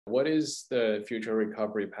What is the future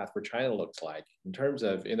recovery path for China looks like in terms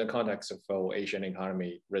of in the context of full Asian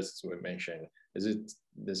economy risks we mentioned?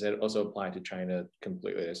 Does it also apply to China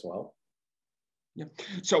completely as well? Yeah.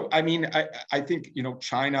 So I mean, I think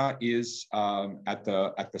China is at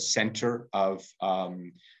the center of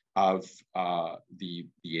the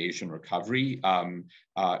Asian recovery.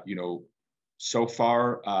 So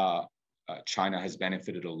far, China has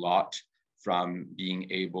benefited a lot from being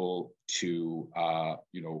able to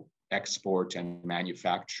export and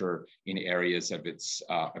manufacture in areas of its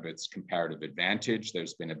comparative advantage.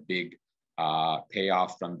 There's been a big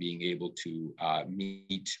payoff from being able to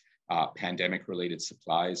meet pandemic-related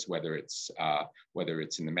supplies, whether it's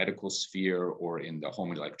in the medical sphere or in the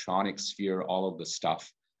home electronics sphere. All of the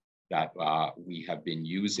stuff that we have been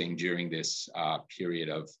using during this period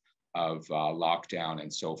of lockdown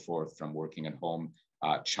and so forth from working at home,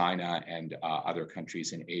 China and other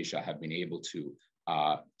countries in Asia have been able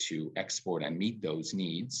to export and meet those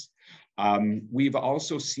needs. We've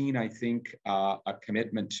also seen, I think, a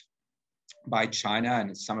commitment by China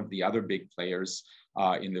and some of the other big players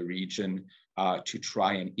in the region to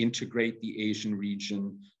try and integrate the Asian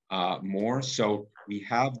region more. So we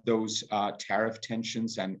have those tariff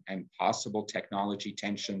tensions and possible technology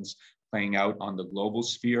tensions playing out on the global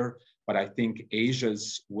sphere. But I think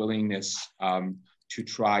Asia's willingness to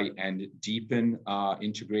try and deepen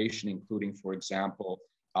integration, including, for example,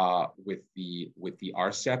 with the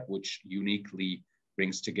RCEP, which uniquely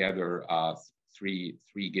brings together three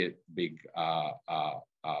big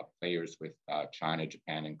players with China,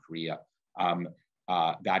 Japan, and Korea.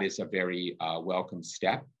 That is a very welcome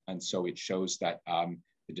step. And so it shows that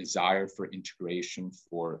the desire for integration,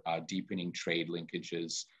 for deepening trade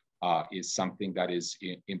linkages is something that is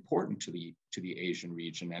important to the Asian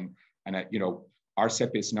region. And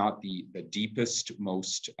RCEP is not the deepest,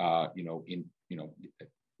 most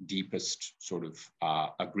deepest sort of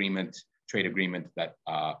trade agreement that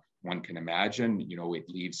one can imagine. It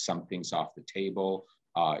leaves some things off the table,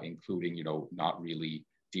 including not really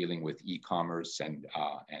dealing with e-commerce and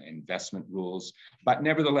investment rules. But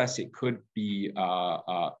nevertheless, it could be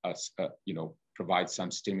provide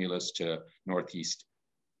some stimulus to Northeast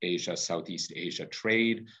Asia, Southeast Asia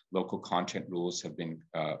trade. Local content rules have been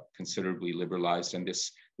considerably liberalized, and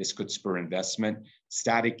this could spur investment.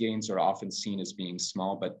 Static gains are often seen as being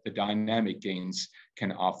small, but the dynamic gains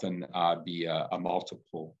can often be a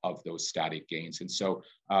multiple of those static gains. And so,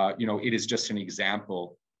 it is just an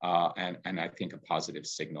example and I think a positive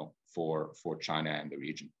signal for China and the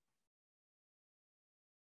region.